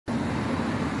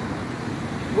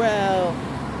Well,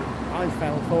 I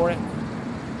fell for it.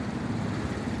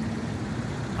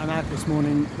 I'm out this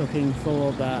morning looking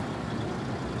for the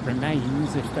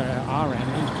remains, if there are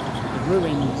any, the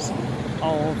ruins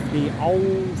of the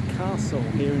old castle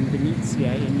here in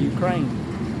Vinnitsya in Ukraine.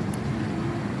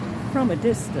 From a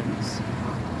distance,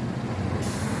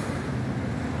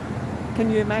 can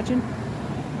you imagine?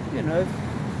 You know,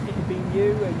 it had been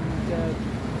you and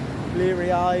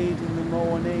bleary-eyed in the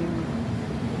morning,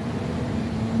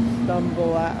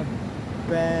 stumble out of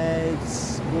bed,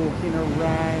 walking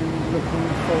around looking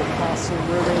for castle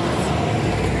ruins,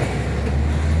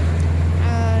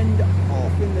 and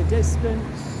off in the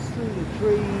distance, through the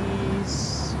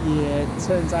trees, yeah, it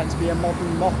turns out to be a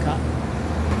modern mock-up,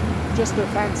 just a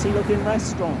fancy looking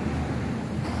restaurant.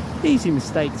 Easy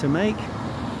mistake to make.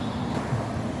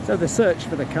 So the search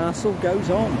for the castle goes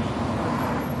on.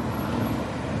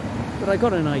 But I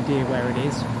got an idea where it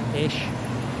is, ish,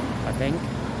 I think.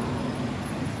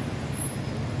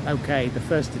 Okay, the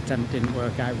first attempt didn't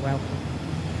work out well.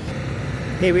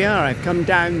 Here we are, I've come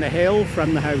down the hill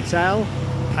from the hotel.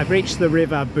 I've reached the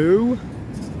River Boo,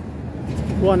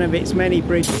 one of its many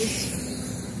bridges.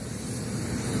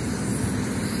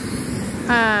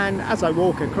 And as I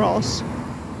walk across,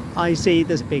 I see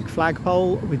this big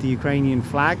flagpole with the Ukrainian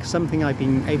flag, something I've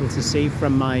been able to see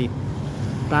from my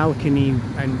balcony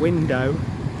and window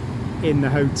in the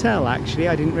hotel actually.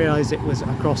 I didn't realise it was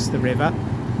across the river.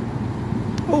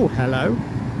 Oh, hello.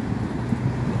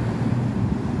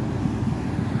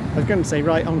 I was going to say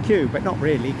right on cue, but not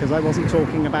really, because I wasn't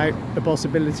talking about the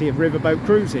possibility of riverboat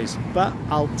cruises, but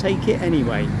I'll take it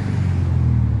anyway.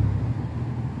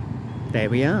 There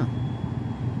we are.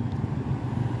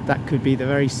 That could be the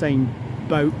very same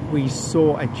boat we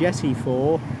saw a jetty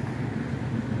for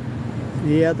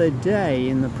the other day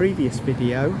in the previous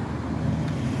video.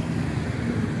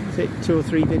 Is it 2 or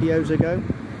 3 videos ago?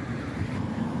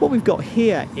 What we've got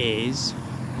here is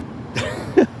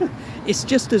it's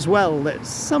just as well that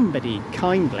somebody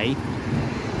kindly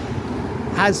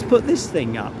has put this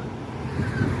thing up.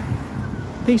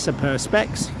 Piece of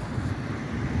perspex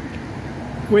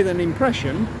with an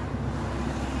impression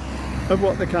of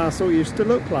what the castle used to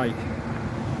look like.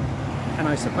 And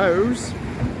I suppose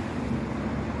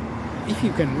if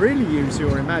you can really use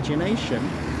your imagination,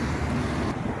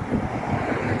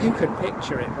 you could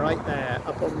picture it right there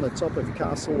up on the top of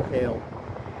Castle Hill.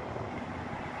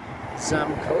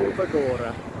 Zamkova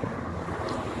Gora.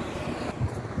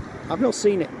 I've not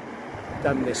seen it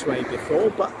done this way before,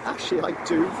 but actually I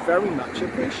do very much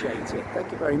appreciate it.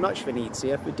 Thank you very much,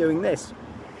 Vinnitsya, for doing this,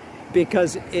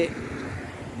 because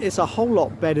it's a whole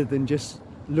lot better than just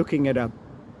looking at a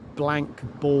blank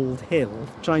bald hill,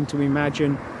 trying to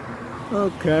imagine,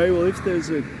 okay, well, if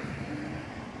there's a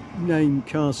name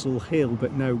Castle Hill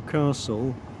but no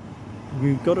castle,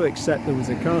 you've got to accept there was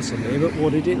a castle here, but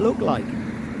what did it look like?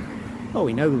 Oh,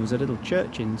 we know there was a little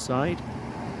church inside,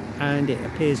 and it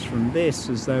appears from this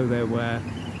as though there were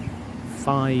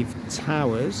 5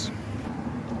 towers.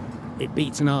 It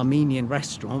beats an Armenian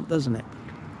restaurant, doesn't it?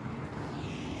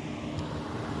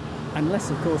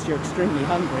 Unless, of course, you're extremely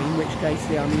hungry, in which case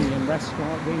the Armenian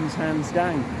restaurant wins hands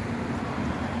down.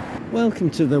 Welcome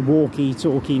to the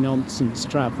walkie-talkie nonsense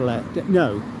traveller.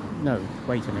 No,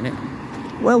 wait a minute.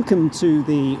 Welcome to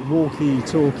the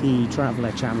walkie-talkie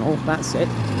traveller channel. That's it.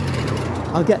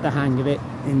 I'll get the hang of it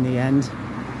in the end.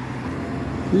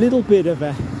 Little bit of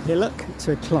a hillock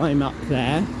to climb up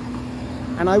there.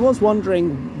 And I was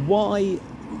wondering why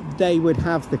they would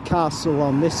have the castle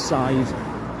on this side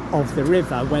of the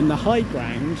river when the high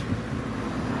ground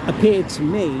appeared to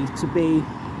me to be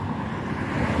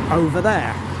over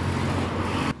there.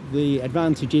 The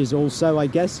advantage is also, I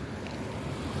guess,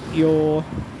 you're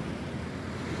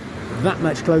that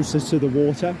much closer to the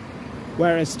water,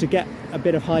 whereas to get a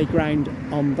bit of high ground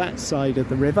on that side of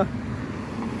the river,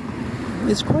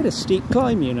 it's quite a steep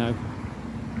climb, you know.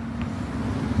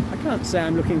 I can't say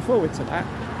I'm looking forward to that.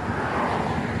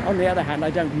 On the other hand, I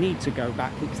don't need to go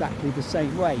back exactly the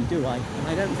same way, do I? And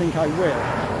I don't think I will,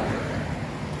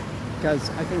 because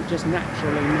I think just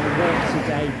naturally my walk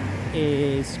today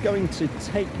is going to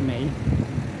take me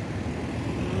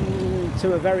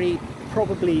to a very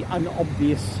probably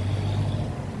unobvious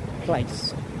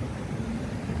place.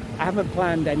 I haven't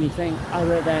planned anything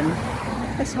other than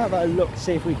let's have a look,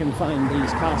 see if we can find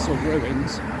these castle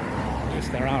ruins,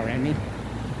 if there are any.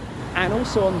 And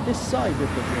also on this side of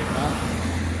the river,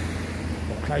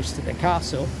 or close to the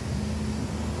castle,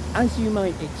 as you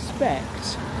might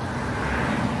expect,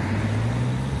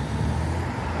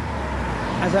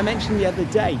 as I mentioned the other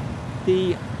day,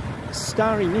 the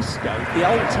Stary Misto, the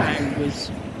old town, was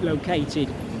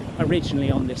located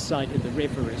originally on this side of the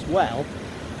river as well.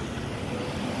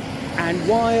 And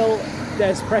while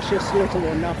there's precious little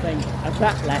or nothing of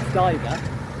that left either,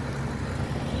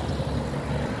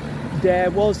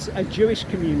 there was a Jewish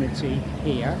community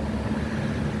here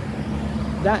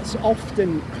that's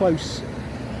often close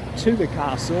to the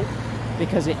castle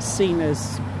because it's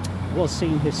was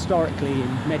seen historically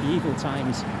in medieval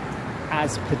times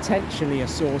as potentially a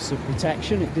source of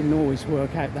protection. It didn't always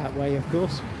work out that way, of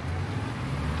course,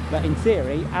 but in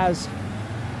theory, as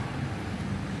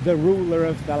the ruler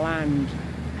of the land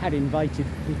had invited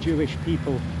the Jewish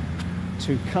people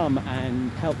to come and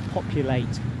help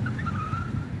populate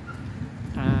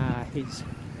his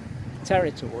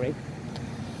territory,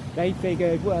 they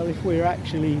figured, well, if we're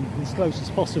actually as close as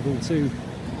possible to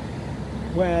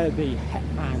where the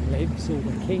hetman lives, or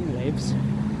the king lives,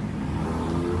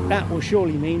 that will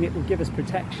surely mean it will give us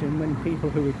protection when people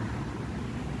who are,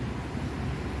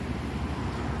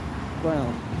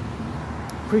 well,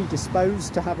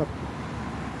 predisposed to have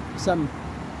some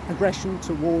aggression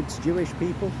towards Jewish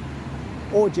people,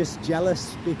 or just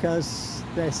jealous because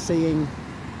they're seeing,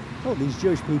 oh, these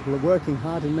Jewish people are working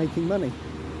hard and making money.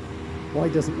 Why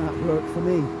doesn't that work for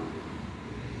me?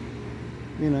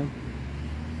 You know.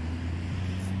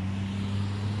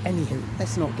 Anywho,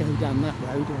 let's not go down that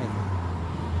road.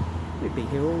 We'd be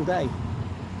here all day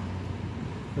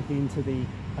looking into the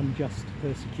unjust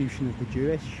persecution of the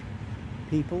Jewish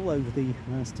people over the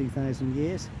last 2,000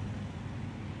 years.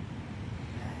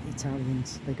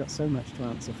 Italians, they got so much to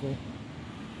answer for.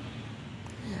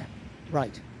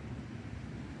 Right,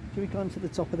 shall we climb to the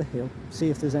top of the hill, see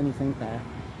if there's anything there?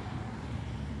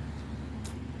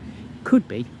 Could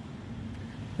be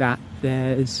that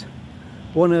there's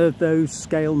one of those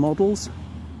scale models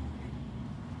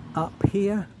up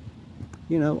here,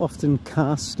 you know, often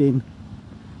cast in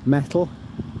metal,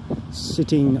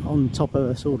 sitting on top of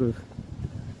a sort of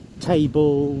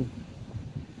table,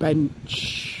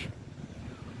 bench,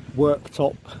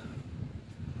 worktop,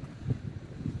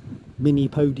 mini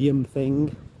podium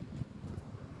thing,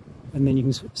 and then you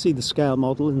can see the scale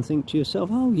model and think to yourself,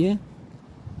 oh yeah,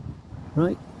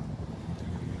 right.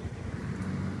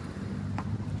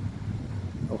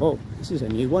 Oh, this is a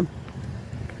new one.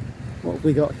 What have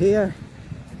we got here?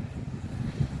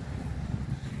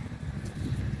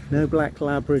 No black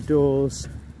Labradors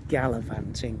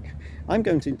gallivanting. I'm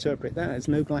going to interpret that as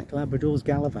no black Labradors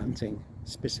gallivanting,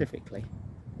 specifically.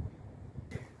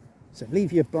 So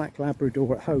leave your black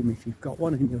Labrador at home if you've got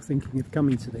one and you're thinking of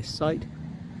coming to this site.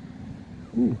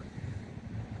 Ooh.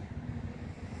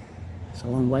 It's a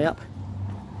long way up.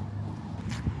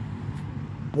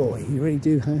 Boy, you really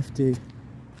do have to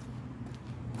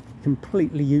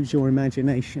completely use your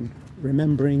imagination,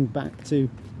 remembering back to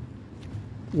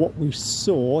what we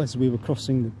saw as we were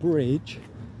crossing the bridge.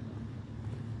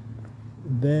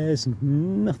 There's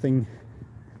nothing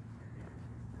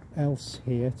else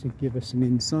here to give us an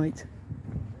insight.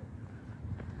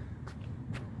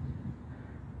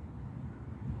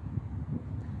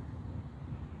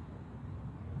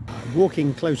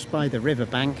 Walking close by the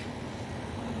riverbank,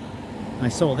 I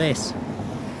saw this.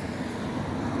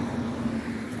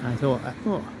 I thought,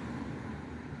 oh,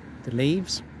 the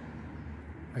leaves,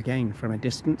 again from a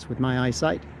distance with my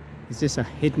eyesight, is this a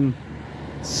hidden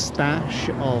stash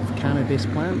of cannabis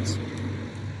plants?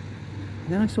 And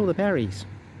then I saw the berries.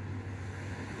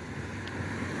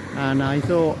 And I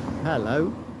thought,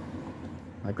 hello,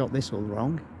 I've got this all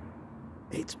wrong.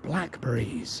 It's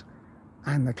blackberries.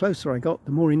 And the closer I got,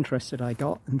 the more interested I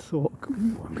got and thought,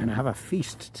 ooh, I'm going to have a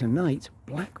feast tonight,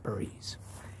 blackberries.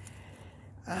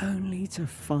 Only to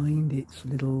find its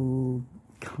little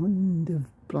kind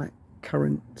of black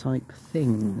currant type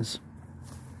things.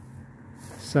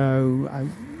 So I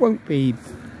won't be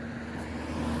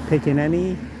picking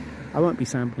any. I won't be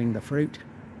sampling the fruit.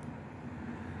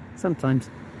 Sometimes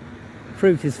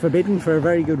fruit is forbidden for a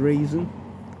very good reason.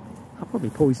 I'll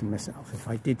probably poison myself if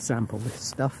I did sample this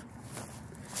stuff,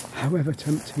 however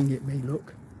tempting it may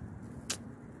look.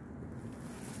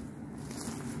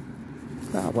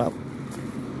 Ah well.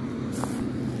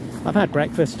 I've had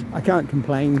breakfast, I can't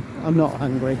complain, I'm not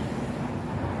hungry,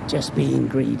 just being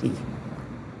greedy.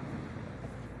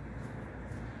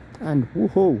 And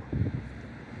woohoo,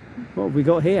 what have we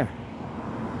got here?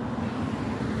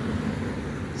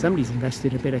 Somebody's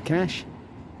invested a bit of cash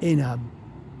in a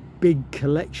big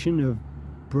collection of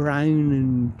brown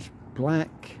and black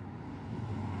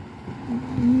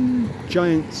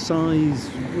giant size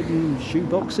wooden shoe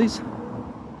boxes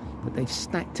that they've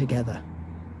stacked together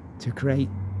to create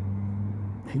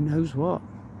who knows what.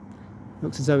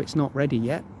 Looks as though it's not ready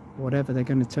yet, whatever they're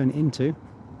going to turn it into.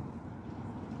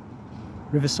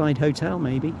 Riverside Hotel,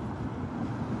 maybe.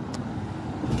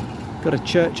 Got a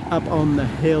church up on the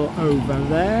hill over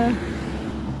there.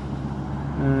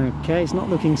 Okay, it's not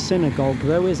looking synagogue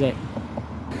though, is it?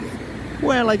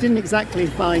 Well, I didn't exactly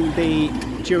find the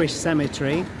Jewish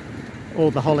cemetery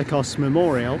or the Holocaust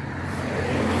memorial,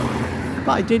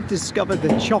 but I did discover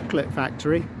the chocolate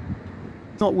factory.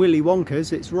 It's not Willy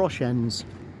Wonka's, it's Roshen's.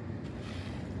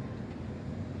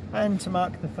 And to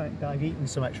mark the fact that I've eaten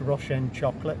so much Roshen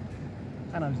chocolate,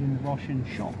 and I was in the Roshen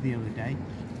shop the other day,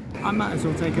 I might as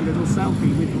well take a little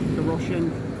selfie with the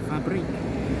Roshen fabric.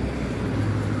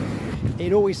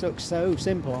 It always looks so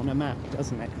simple on a map,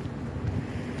 doesn't it?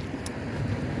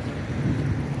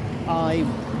 I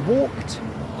walked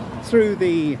through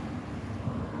the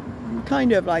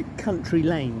kind of like country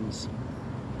lanes,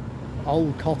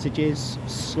 old cottages,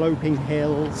 sloping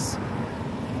hills,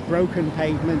 broken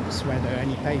pavements where there are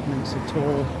any pavements at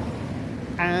all,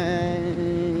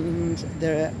 and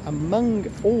there are, among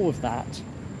all of that,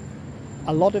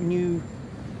 a lot of new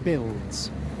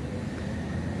builds.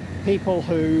 People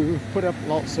who put up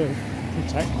lots of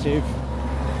protective,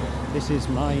 this is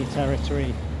my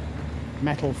territory,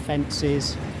 metal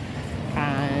fences,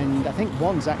 and I think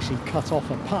one's actually cut off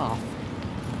a path,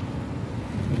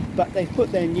 but they've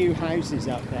put their new houses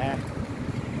up there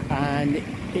and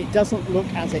it doesn't look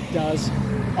as it does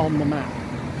on the map.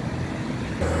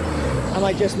 Am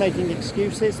I just making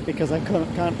excuses because I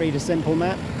can't read a simple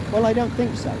map? Well, I don't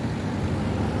think so,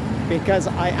 because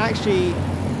I actually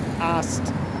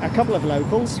asked a couple of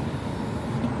locals,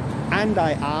 and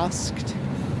I asked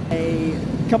a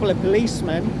couple of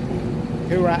policemen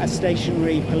who were at a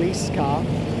stationary police car.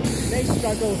 They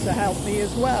struggled to help me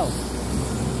as well.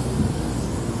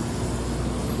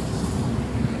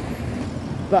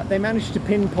 But they managed to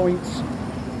pinpoint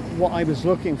what I was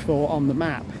looking for on the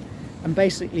map, and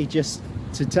basically just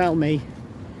to tell me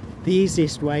the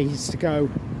easiest way is to go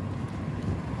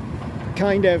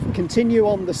kind of continue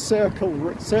on the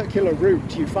circular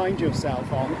route you find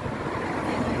yourself on,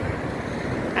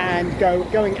 and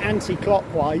going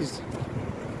anti-clockwise,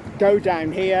 go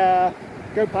down here,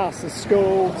 go past the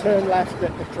school, turn left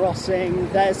at the crossing.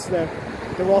 There's the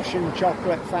Roshen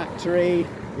chocolate factory,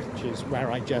 which is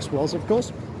where I just was, of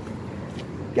course.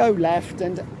 Go left,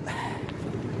 and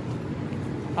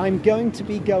I'm going to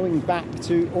be going back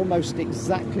to almost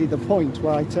exactly the point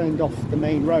where I turned off the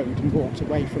main road and walked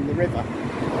away from the river.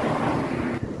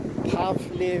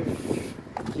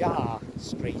 Pavlivya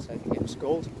Street, I think it was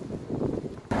called.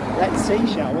 Let's see,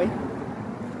 shall we?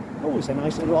 Oh, there's a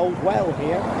nice little old well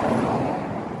here.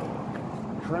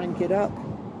 Crank it up.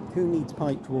 Who needs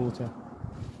piped water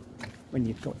when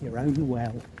you've got your own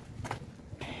well?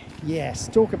 Yes,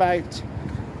 talk about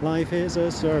life is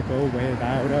a circle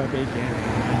without a beginning.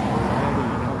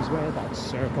 Nobody knows where that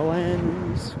circle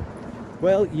ends.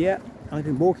 Well, yeah, I've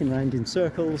been walking around in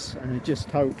circles, and I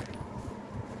just hope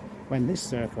when this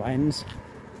circle ends,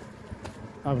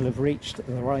 I will have reached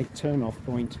the right turn-off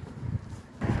point.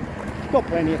 Got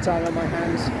plenty of time on my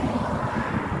hands,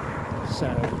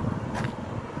 so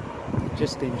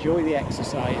just enjoy the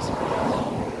exercise.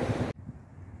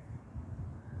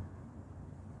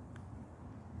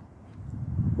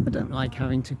 I don't like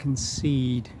having to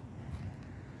concede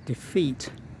defeat,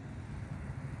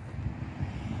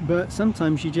 but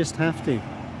sometimes you just have to.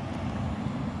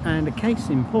 And a case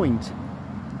in point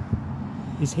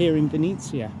is here in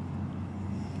Vinnitsya.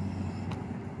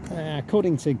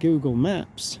 According to Google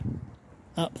Maps,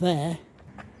 up there,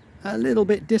 a little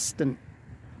bit distant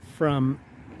from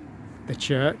the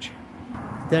church,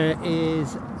 there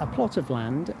is a plot of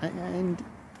land, and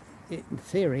in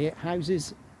theory it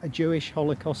houses a Jewish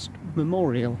Holocaust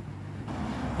memorial.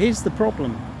 Here's the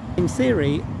problem. In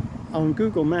theory, on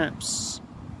Google Maps,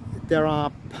 there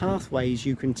are pathways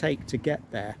you can take to get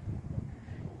there.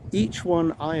 Each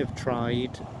one I have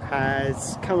tried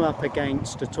has come up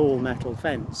against a tall metal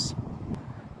fence,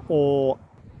 or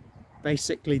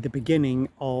basically the beginning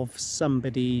of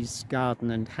somebody's garden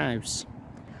and house,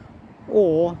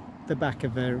 or the back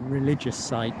of a religious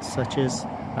site such as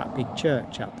that big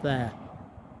church up there.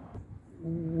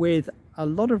 With a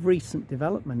lot of recent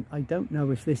development, I don't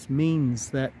know if this means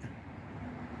that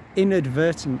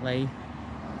inadvertently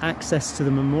access to the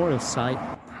memorial site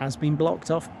has been blocked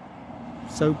off,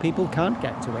 so people can't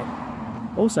get to it.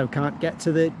 Also can't get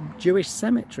to the Jewish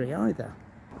cemetery either.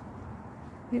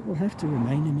 It will have to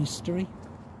remain a mystery.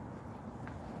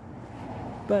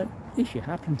 But if you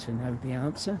happen to know the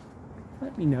answer,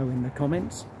 let me know in the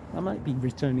comments. I might be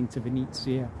returning to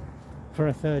Vinnitsya for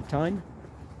a third time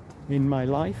in my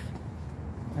life,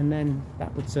 and then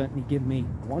that would certainly give me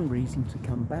one reason to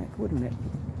come back, wouldn't it?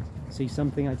 see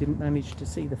something I didn't manage to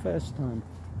see the first time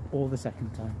or the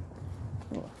second time.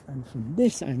 Oh, and from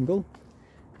this angle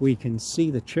we can see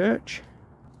the church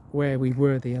where we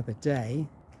were the other day,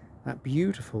 that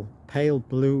beautiful pale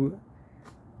blue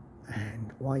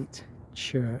and white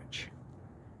church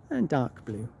and dark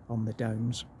blue on the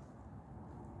domes.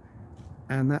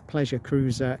 And that pleasure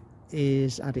cruiser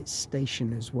is at its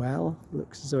station as well.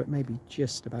 Looks as though it may be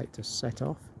just about to set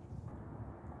off.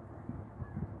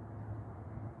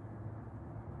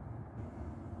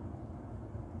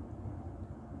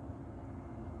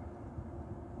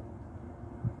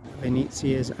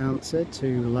 Vinnitsya's answer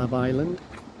to Love Island.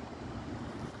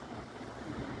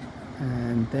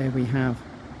 And there we have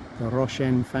the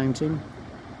Roshen fountain,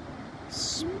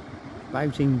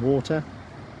 spouting water.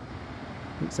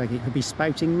 Looks like it could be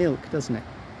spouting milk, doesn't it?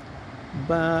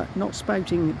 But not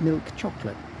spouting milk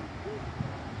chocolate.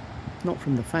 Not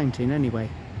from the fountain anyway.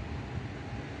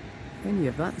 If any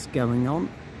of that's going on,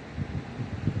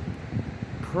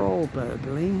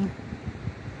 probably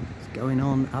it's going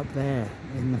on up there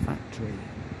in the factory.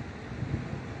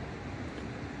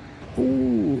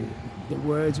 Ooh, the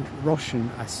words Roshen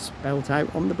are spelt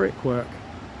out on the brickwork.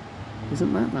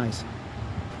 Isn't that nice?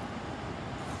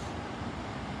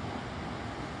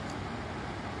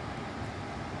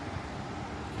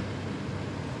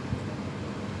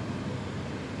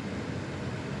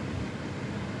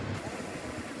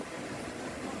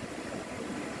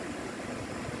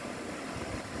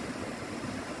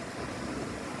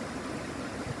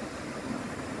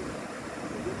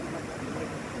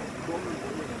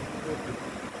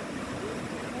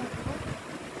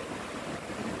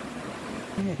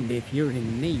 And if you're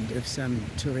in need of some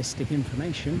touristic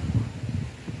information,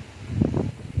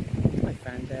 I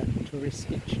found a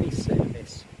touristically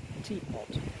service teapot.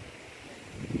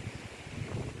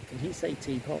 Can he say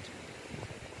teapot?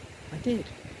 I did.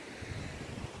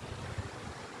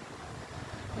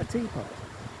 A teapot.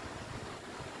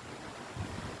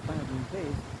 Found in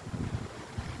his.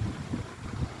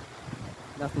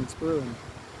 Nothing's brewing.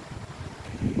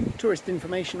 Tourist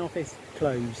information office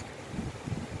closed.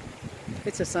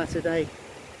 It's a Saturday.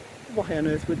 Why on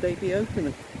earth would they be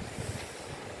open?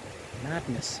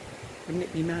 Madness. Wouldn't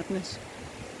it be madness?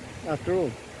 After all,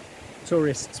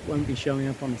 tourists won't be showing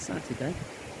up on a Saturday.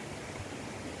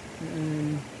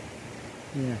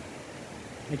 Yeah.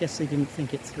 I guess they didn't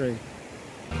think it through.